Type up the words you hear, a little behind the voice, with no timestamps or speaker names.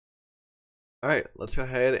Alright, let's go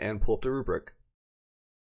ahead and pull up the rubric.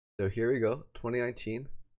 So here we go, 2019. You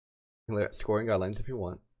can look at scoring guidelines if you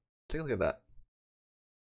want. Take a look at that.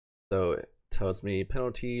 So it tells me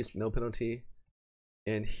penalties, no penalty,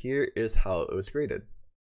 and here is how it was graded.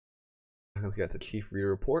 I can look at the chief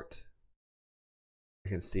reader report.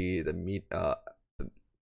 You can see the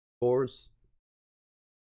scores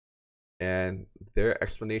and their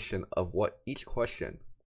explanation of what each question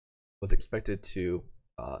was expected to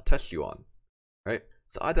test you on. Right?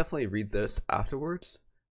 So I definitely read this afterwards,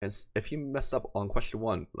 and if you messed up on question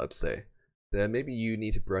 1, let's say, then maybe you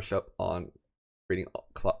need to brush up on creating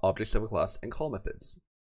objects of a class and call methods.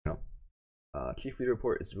 You know, chief reader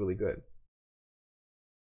report is really good.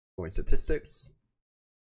 Going statistics,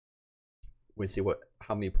 we see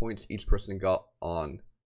how many points each person got on,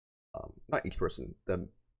 not each person, the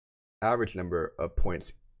average number of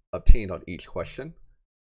points obtained on each question.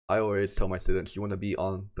 I always tell my students you want to be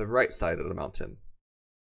on the right side of the mountain.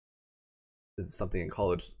 This is something in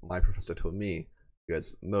college my professor told me,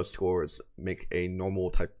 because most scores make a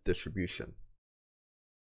normal type distribution.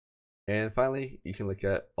 And finally, you can look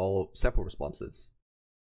at all sample responses,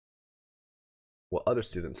 what other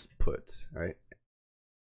students put, right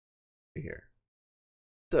here.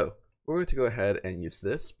 So we're going to go ahead and use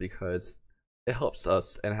this because it helps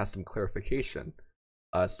us and has some clarification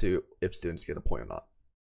as to if students get a point or not.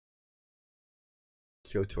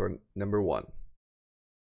 Let's go to our number 1.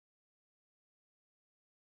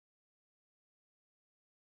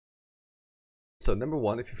 So number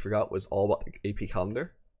 1, if you forgot, was all about the AP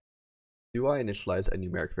calendar. Do I initialize a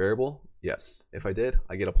numeric variable? Yes. If I did,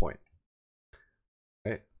 I get a point.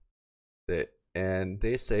 Right? And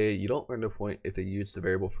they say you don't earn a point if they use the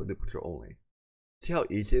variable for loop control only. See how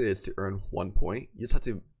easy it is to earn 1 point? You just have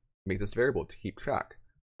to make this variable to keep track,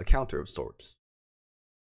 a counter of sorts.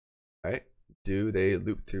 Right? Do they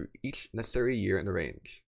loop through each necessary year in the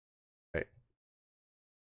range? Right?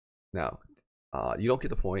 Now, you don't get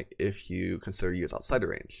the point if you consider years outside the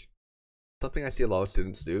range. Something I see a lot of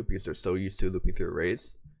students do because they're so used to looping through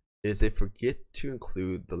arrays is they forget to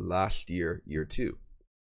include the last year, year 2.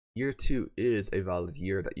 Year 2 is a valid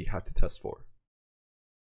year that you have to test for.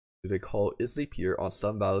 Do they call is leap year on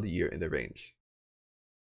some valid year in the range?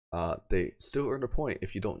 They still earn a point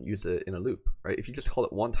if you don't use it in a loop, right? If you just call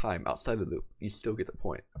it one time outside the loop, you still get the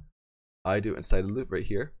point. I do inside the loop right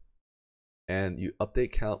here, and you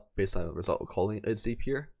update count based on the result of calling a leap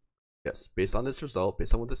year. Yes, based on this result,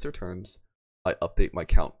 based on what this returns, I update my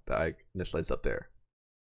count that I initialized up there.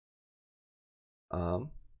 Do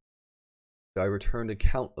I return the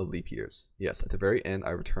count of leap years? Yes, at the very end,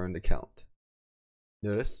 I return the count.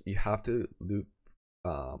 Notice you have to loop,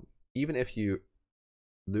 even if you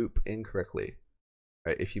loop incorrectly,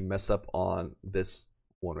 right? If you mess up on this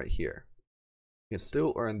one right here, you can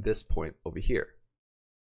still earn this point over here.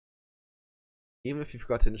 Even if you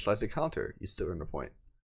forgot to initialize the counter, you still earn a point.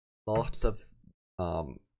 Lots of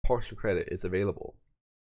partial credit is available.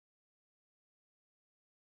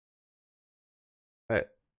 Alright,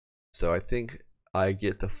 so I think I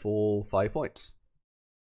get the full 5 points.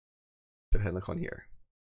 Go ahead and look on here.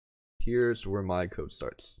 Here's where my code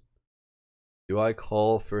starts. Do I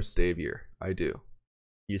call first day of year? I do,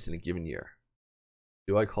 using a given year.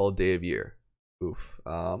 Do I call day of year? Oof.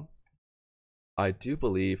 I do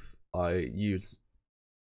believe I use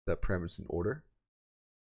the parameters in order.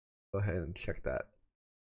 Go ahead and check that.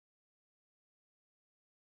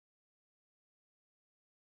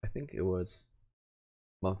 I think it was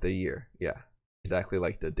month, day, year. Yeah, exactly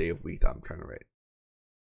like the day of week that I'm trying to write.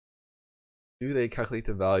 Do they calculate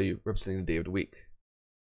the value representing the day of the week?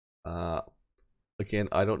 Again,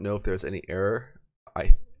 I don't know if there's any error.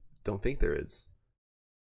 I don't think there is.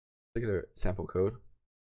 Look at their sample code.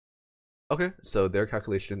 Okay, so their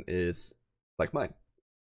calculation is like mine.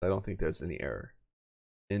 I don't think there's any error.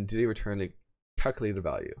 And do they return the calculated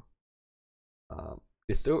value?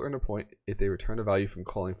 They still earn a point if they return a value from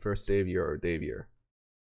calling first day of year or day of year.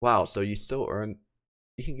 Wow, so you still earn,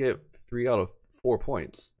 you can get 3 out of 4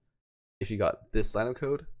 points if you got this line of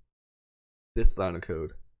code, this line of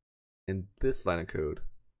code, and this line of code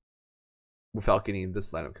without getting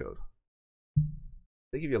this line of code.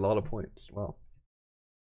 They give you a lot of points. Wow.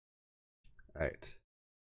 Alright.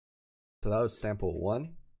 So that was sample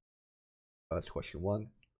 1. That's question 1.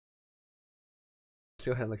 Let's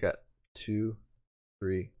go ahead and look at 2,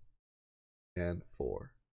 3, and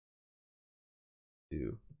 4.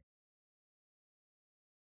 2,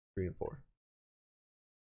 3, and 4.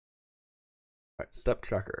 Alright, step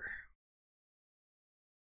tracker.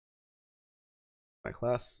 My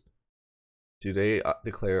class. Do they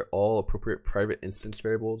declare all appropriate private instance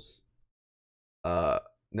variables?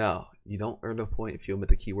 Now, you don't earn a point if you omit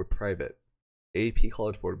the keyword private. AP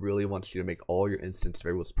College Board really wants you to make all your instance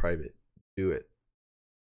variables private. Do it.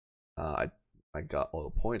 I got all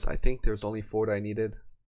the points. I think there's only 4 that I needed.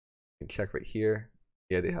 You can check right here.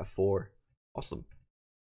 Yeah, they have 4. Awesome.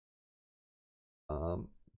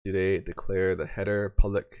 Do they declare the header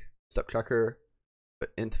public step tracker,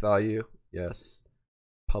 but int value? Yes.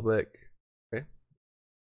 Public. Okay.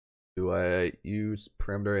 Do I use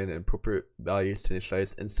parameter and appropriate values to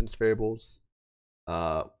initialize instance variables?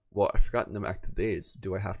 Well, I forgot num active days.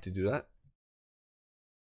 Do I have to do that?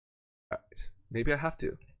 Alright. Maybe I have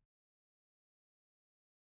to.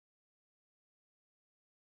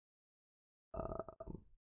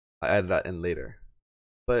 I added that in later.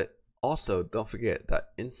 But also, don't forget that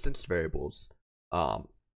instance variables,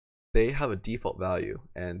 they have a default value,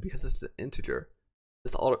 and because it's an integer,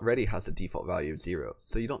 this already has a default value of 0,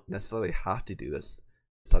 so you don't necessarily have to do this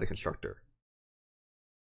inside a constructor.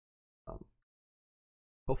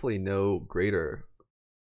 Hopefully graders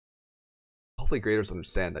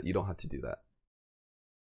understand that you don't have to do that.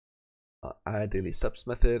 Add daily steps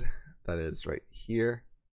method, that is right here.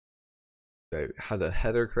 Do I have the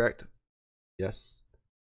header correct? Yes.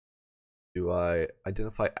 Do I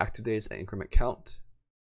identify active days and increment count?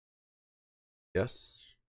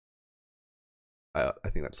 Yes. I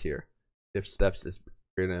think that's here. If steps is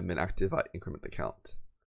greater than min active, I increment the count.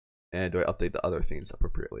 And do I update the other things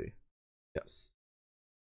appropriately? Yes.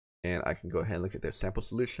 And I can go ahead and look at their sample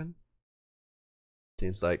solution.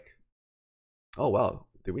 Seems like, oh wow,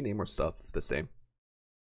 did we name our stuff the same?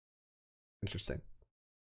 Interesting.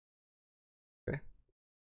 Okay.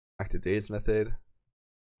 Active days method.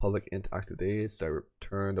 Public int active days. Did I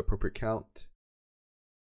return the appropriate count?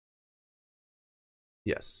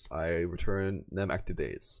 Yes, I return them active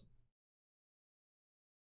days.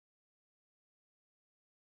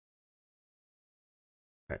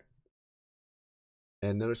 Okay.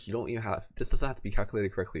 And notice you don't even have, this doesn't have to be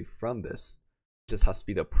calculated correctly from this. It just has to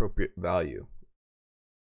be the appropriate value,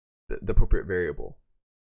 the appropriate variable.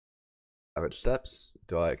 Average steps,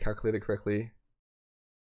 do I calculate it correctly?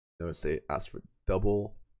 Notice they ask for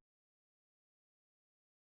double.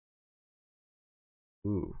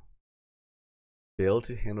 Ooh. Fail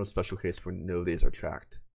to handle special case where no days are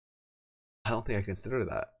tracked. I don't think I consider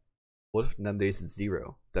that. What if num days is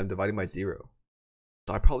 0? Then I'm dividing by 0.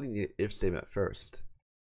 So I probably need an if statement first.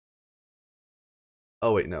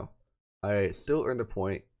 Oh wait, no. I still earned a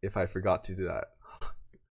point if I forgot to do that.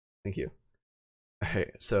 Thank you.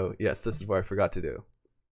 Okay, so yes, this is what I forgot to do.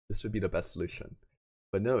 This would be the best solution.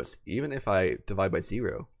 But notice, even if I divide by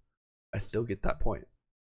 0, I still get that point.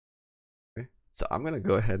 Okay, so I'm going to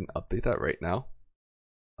go ahead and update that right now.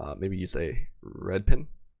 Maybe use a red pin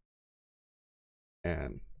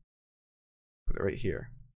and put it right here.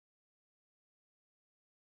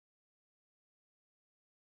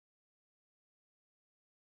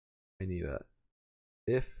 I need a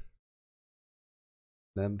if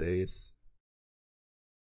num days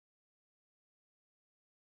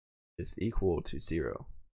is equal to 0,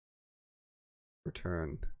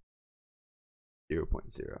 return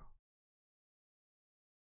 0.0.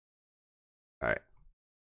 Alright.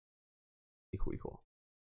 Equal.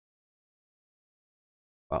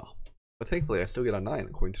 Wow. But thankfully I still get a 9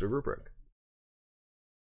 according to the rubric.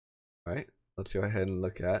 Alright, let's go ahead and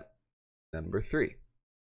look at number 3.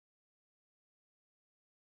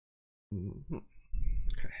 Okay,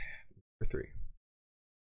 number 3.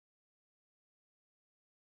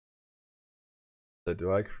 So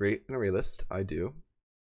do I create an array list? I do.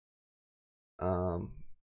 Do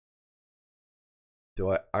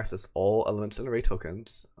I access all elements in array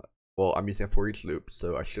tokens? Well, I'm using a for each loop,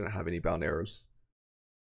 so I shouldn't have any bound errors.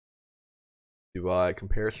 Do I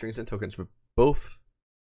compare strings and tokens with both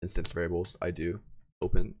instance variables? I do.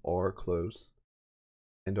 Open or close.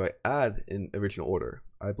 And do I add in original order?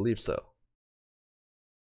 I believe so.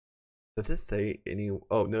 Does this say any?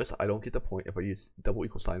 Oh, notice I don't get the point if I use double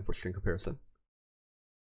equal sign for string comparison.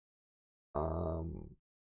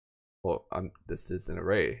 Well, this is an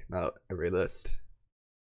array, not array list.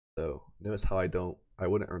 So notice how I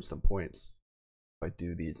wouldn't earn some points if I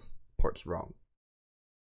do these parts wrong.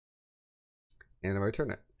 And I return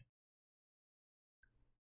it.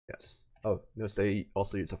 Yes. Oh, notice they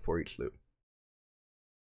also use a for each loop.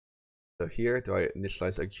 So here, do I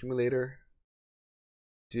initialize the accumulator?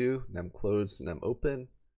 Do num close, num open,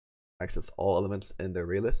 access all elements in the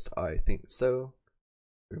array list? I think so.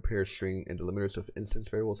 Compare string and delimiters with instance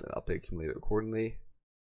variables and update accumulator accordingly.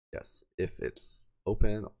 Yes, if it's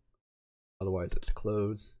open, otherwise it's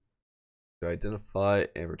closed. To identify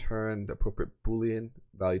and return the appropriate boolean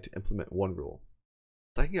value to implement one rule.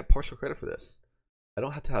 So I can get partial credit for this. I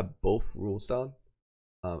don't have to have both rules down.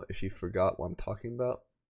 If you forgot what I'm talking about.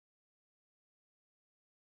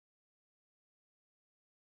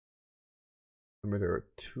 Remember, there are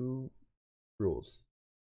 2 rules.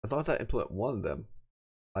 As long as I implement one of them,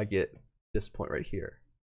 I get this point right here.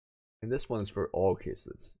 And this one is for all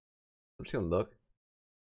cases. I'm just gonna look.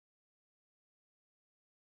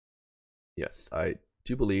 Yes, I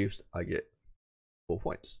do believe I get full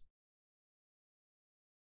points.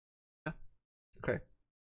 Yeah. Okay.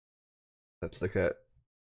 Let's look at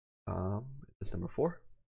this number 4.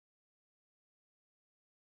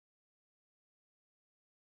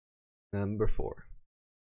 Number 4.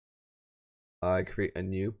 I create a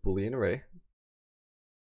new Boolean array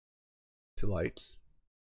to lights.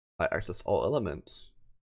 I access all elements.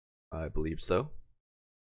 I believe so.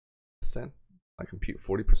 Then I compute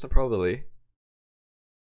 40% probability.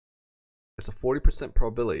 It's a 40%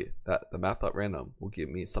 probability that the math.random will give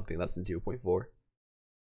me something less than 0.4.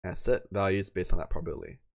 And I set values based on that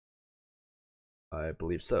probability. I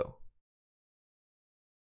believe so.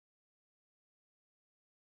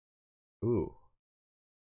 Ooh.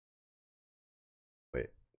 Wait,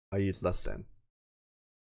 I use less than.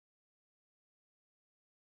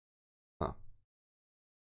 Huh.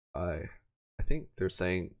 I think they're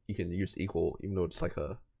saying you can use equal even though it's like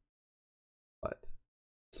a, but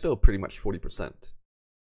still pretty much 40%.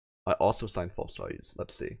 I also assign false values.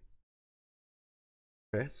 Let's see.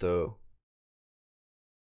 Okay, so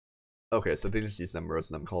they just use them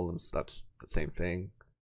rows and them columns. That's the same thing.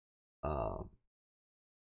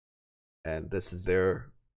 And this is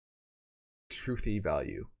their truthy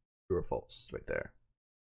value, true or false, right there.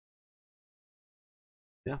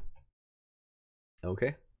 Yeah.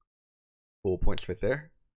 Okay. Full points right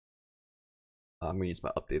there. I'm gonna use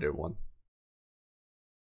my updated one.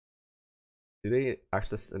 Do they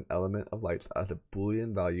access an element of lights as a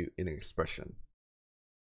Boolean value in an expression?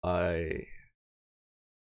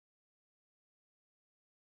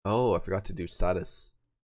 Oh, I forgot to do status.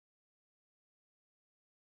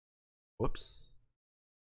 Whoops.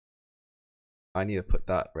 I need to put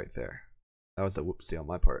that right there. That was a whoopsie on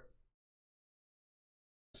my part.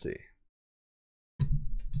 Let's see.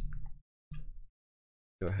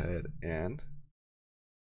 Go ahead and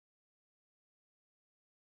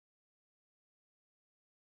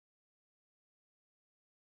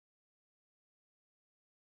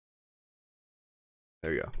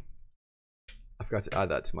there you go. I forgot to add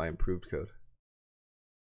that to my improved code.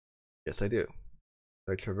 Yes, I do.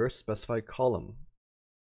 I traverse specified column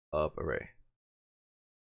of array.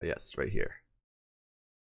 Yes, right here.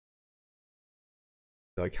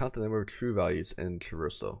 So I count the number of true values in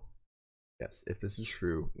traversal. Yes, if this is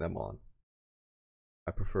true, then I'm on.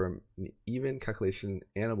 I prefer an even calculation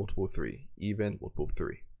and a multiple of 3. Even, multiple of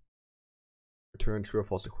 3. Return true or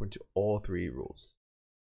false according to all 3 rules.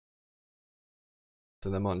 So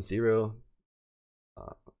then I'm on 0.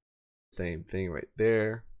 Same thing right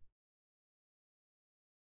there.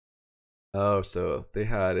 Oh, so they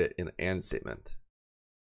had it in an AND statement.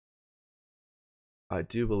 I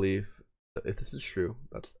do believe that if this is true,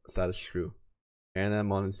 that's status true, and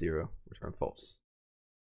I'm on 0, return false.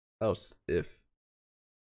 Else, if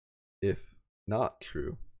not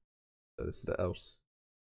true, so this is the else,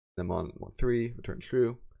 then I'm on 3, return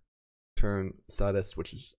true, return status,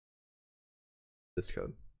 which is this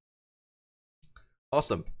code.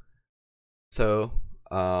 Awesome. So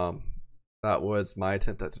that was my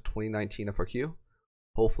attempt at the 2019 FRQ.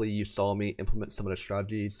 Hopefully you saw me implement some of the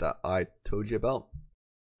strategies that I told you about.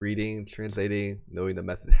 Reading, translating, knowing the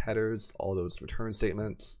method headers, all those return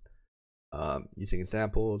statements, using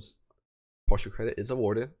examples. Partial credit is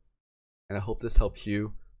awarded, and I hope this helps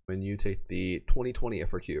you when you take the 2020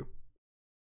 FRQ.